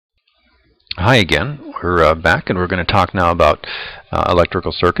Hi again. We're back, and we're going to talk now about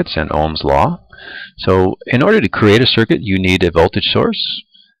electrical circuits and Ohm's law. So in order to create a circuit, you need a voltage source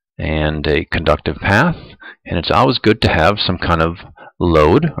and a conductive path, and it's always good to have some kind of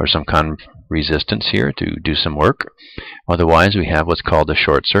load or some kind of resistance here to do some work. Otherwise, we have what's called a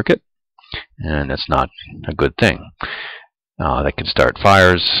short circuit, and that's not a good thing. That can start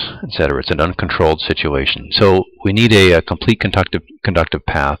fires, etc. It's an uncontrolled situation. So we need a complete conductive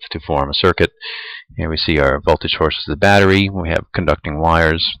path to form a circuit. Here we see our voltage source is the battery. We have conducting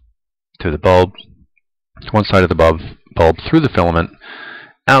wires through the bulb, one side of the bulb through the filament,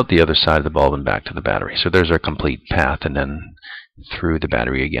 out the other side of the bulb and back to the battery. So there's our complete path, and then through the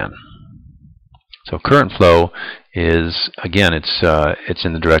battery again. So current flow is, again, it's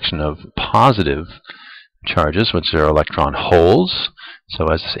in the direction of positive charges, which are electron holes. So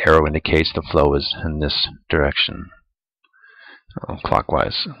as this arrow indicates, the flow is in this direction,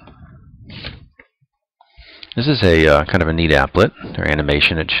 clockwise. This is a kind of a neat applet or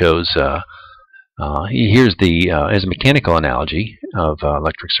animation. It shows here's a mechanical analogy of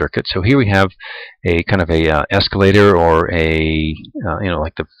electric circuit. So here we have a kind of a escalator, or a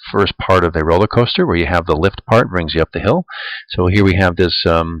like the first part of a roller coaster, where you have the lift part brings you up the hill. So here we have this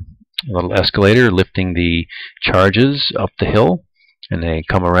little escalator lifting the charges up the hill, and they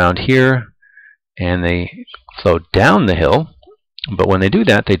come around here and they flow down the hill. But when they do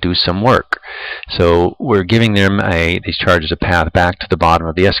that, they do some work. So we're giving them these charges a path back to the bottom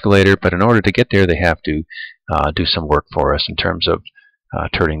of the escalator, but in order to get there, they have to do some work for us in terms of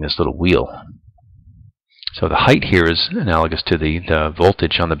turning this little wheel. So the height here is analogous to the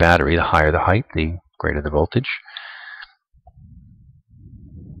voltage on the battery. The higher the height, the greater the voltage.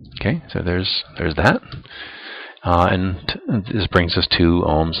 Okay, so there's that. And this brings us to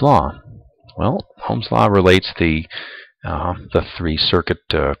Ohm's law. Well, Ohm's law relates the three circuit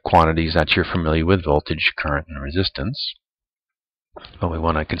quantities that you're familiar with: voltage, current, and resistance. But we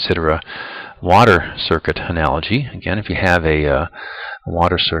want to consider a water circuit analogy. Again, if you have a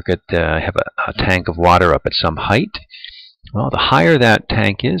water circuit, have a tank of water up at some height, well, the higher that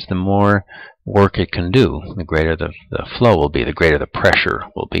tank is, the more work it can do. The greater the flow will be, the greater the pressure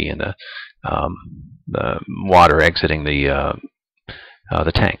will be in the water exiting the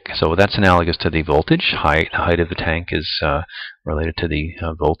tank. So that's analogous to the voltage. The height of the tank is related to the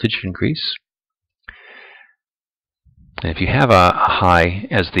voltage increase. And if you have a high,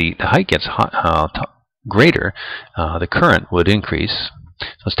 as the height gets greater, the current would increase.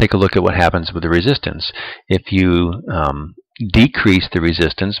 So let's take a look at what happens with the resistance. If you decrease the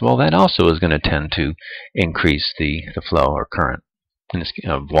resistance, well, that also is going to tend to increase the flow or current in this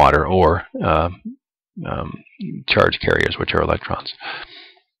of water or charge carriers, which are electrons.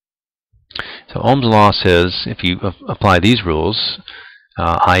 So Ohm's law says if you apply these rules,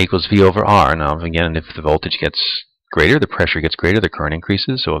 I equals V over R. Now again, if the voltage gets greater, the pressure gets greater, the current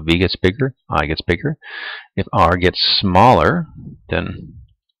increases. So if V gets bigger, I gets bigger. If R gets smaller, then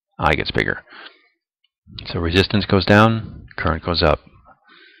I gets bigger. So resistance goes down, current goes up.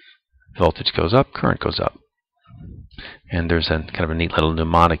 Voltage goes up, current goes up. And there's a kind of a neat little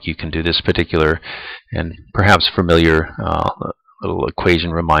mnemonic you can do. This particular and perhaps familiar little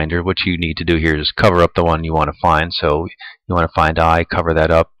equation reminder. What you need to do here is cover up the one you want to find. So you want to find I, cover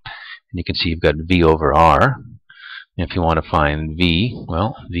that up, and you can see you've got V over R. And if you want to find V,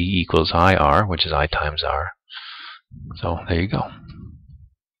 well, V equals IR, which is I times R. So there you go.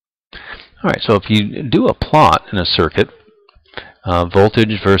 All right, so if you do a plot in a circuit,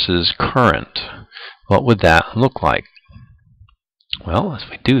 voltage versus current, what would that look like? Well, as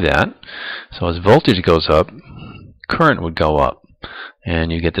we do that, so as voltage goes up, current would go up,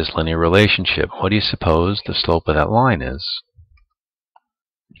 and you get this linear relationship. What do you suppose the slope of that line is?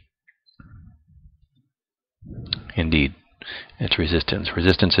 Indeed, it's resistance.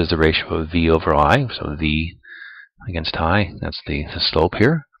 Resistance is the ratio of V over I, so V against I, that's the slope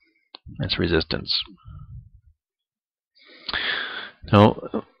here. That's resistance.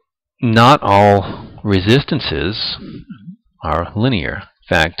 Now, not all resistances are linear. In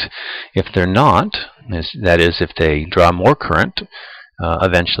fact, if they're not, that is, if they draw more current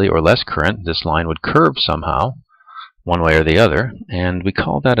eventually, or less current, this line would curve somehow, one way or the other, and we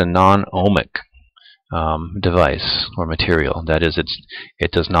call that a non-ohmic device or material. That is,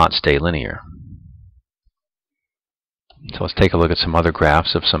 it does not stay linear. So let's take a look at some other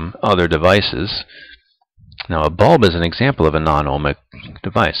graphs of some other devices. Now, a bulb is an example of a non-ohmic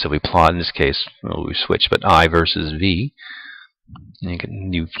device. So we plot, in this case, well, we switch, but I versus V.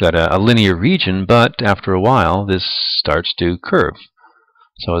 You've got a linear region, but after a while, this starts to curve.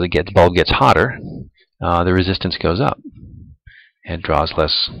 So as the bulb gets hotter, the resistance goes up. It draws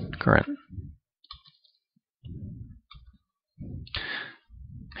less current.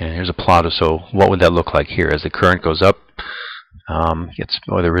 And here's a plot of, so what would that look like here? As the current goes up,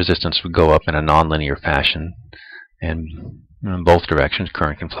 or the resistance would go up in a nonlinear fashion, and in both directions,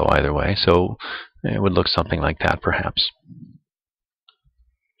 current can flow either way. So it would look something like that, perhaps.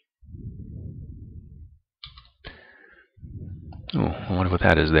 Oh, I wonder what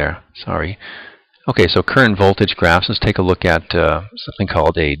that is there. Sorry. Okay, so current voltage graphs. Let's take a look at something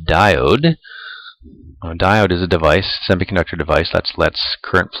called a diode. A diode is a device, semiconductor device, that lets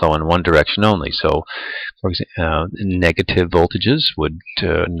current flow in one direction only. So, for example, negative voltages would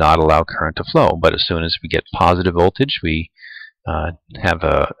not allow current to flow. But as soon as we get positive voltage, we have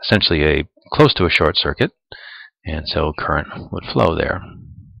essentially close to a short circuit, and so current would flow there.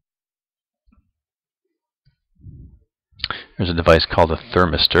 There's a device called a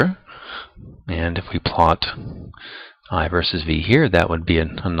thermistor, and if we plot I versus V here, that would be a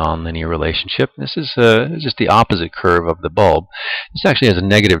nonlinear relationship. This is just the opposite curve of the bulb. This actually has a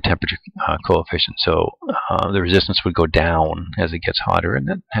negative temperature coefficient, so the resistance would go down as it gets hotter, and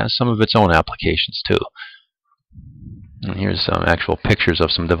that has some of its own applications too. And here's some actual pictures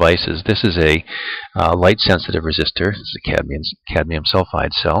of some devices. This is a light-sensitive resistor. This is a cadmium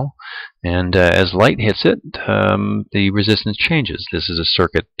sulfide cell. And as light hits it, the resistance changes. This is a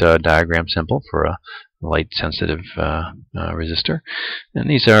circuit diagram symbol for a light-sensitive resistor. And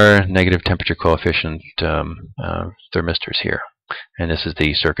these are negative temperature coefficient thermistors here. And this is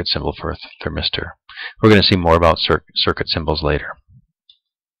the circuit symbol for a thermistor. We're going to see more about circuit symbols later.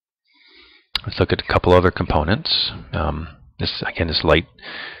 Let's look at a couple other components. This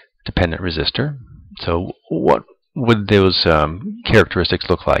light-dependent resistor. So what would those characteristics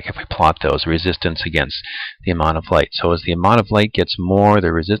look like if we plot those, resistance against the amount of light? So as the amount of light gets more,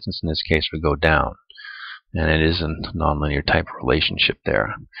 the resistance in this case would go down. And it is a nonlinear type of relationship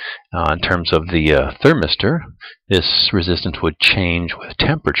there. In terms of the thermistor, this resistance would change with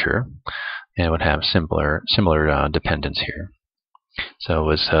temperature, and it would have similar dependence here. So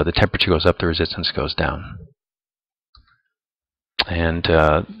as the temperature goes up, the resistance goes down. And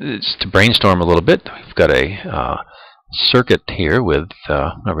it's to brainstorm a little bit, we've got a circuit here with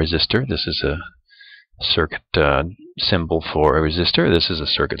a resistor. This is a circuit symbol for a resistor. This is a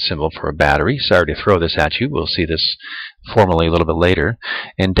circuit symbol for a battery. Sorry to throw this at you. We'll see this formally a little bit later.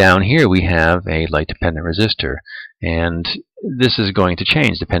 And down here we have a light-dependent resistor. And this is going to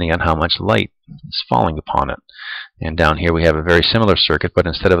change depending on how much light is falling upon it. And down here we have a very similar circuit, but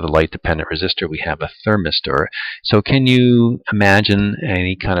instead of the light-dependent resistor, we have a thermistor. So can you imagine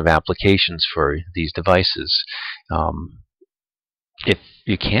any kind of applications for these devices? If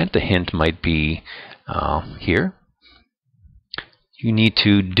you can't, the hint might be here. You need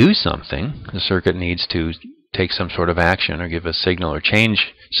to do something. The circuit needs to take some sort of action or give a signal or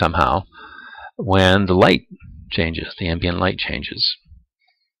change somehow when the light changes, the ambient light changes.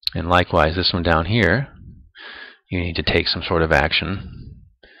 And likewise, this one down here, you need to take some sort of action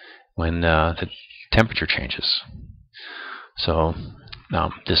when the temperature changes. So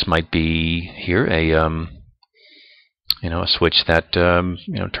this might be here a switch that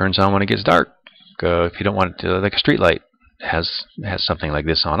turns on when it gets dark. If you don't want it to, like a street light has something like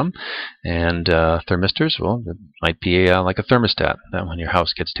this on them. And thermistors, well, it might be like a thermostat, that when your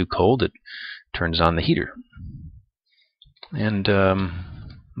house gets too cold, it turns on the heater. And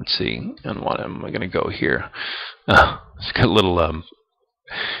let's see, and what am I going to go here? It's got a little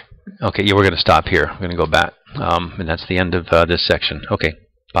okay, yeah, we're going to stop here. We're going to go back, and that's the end of this section. Okay,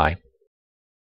 bye.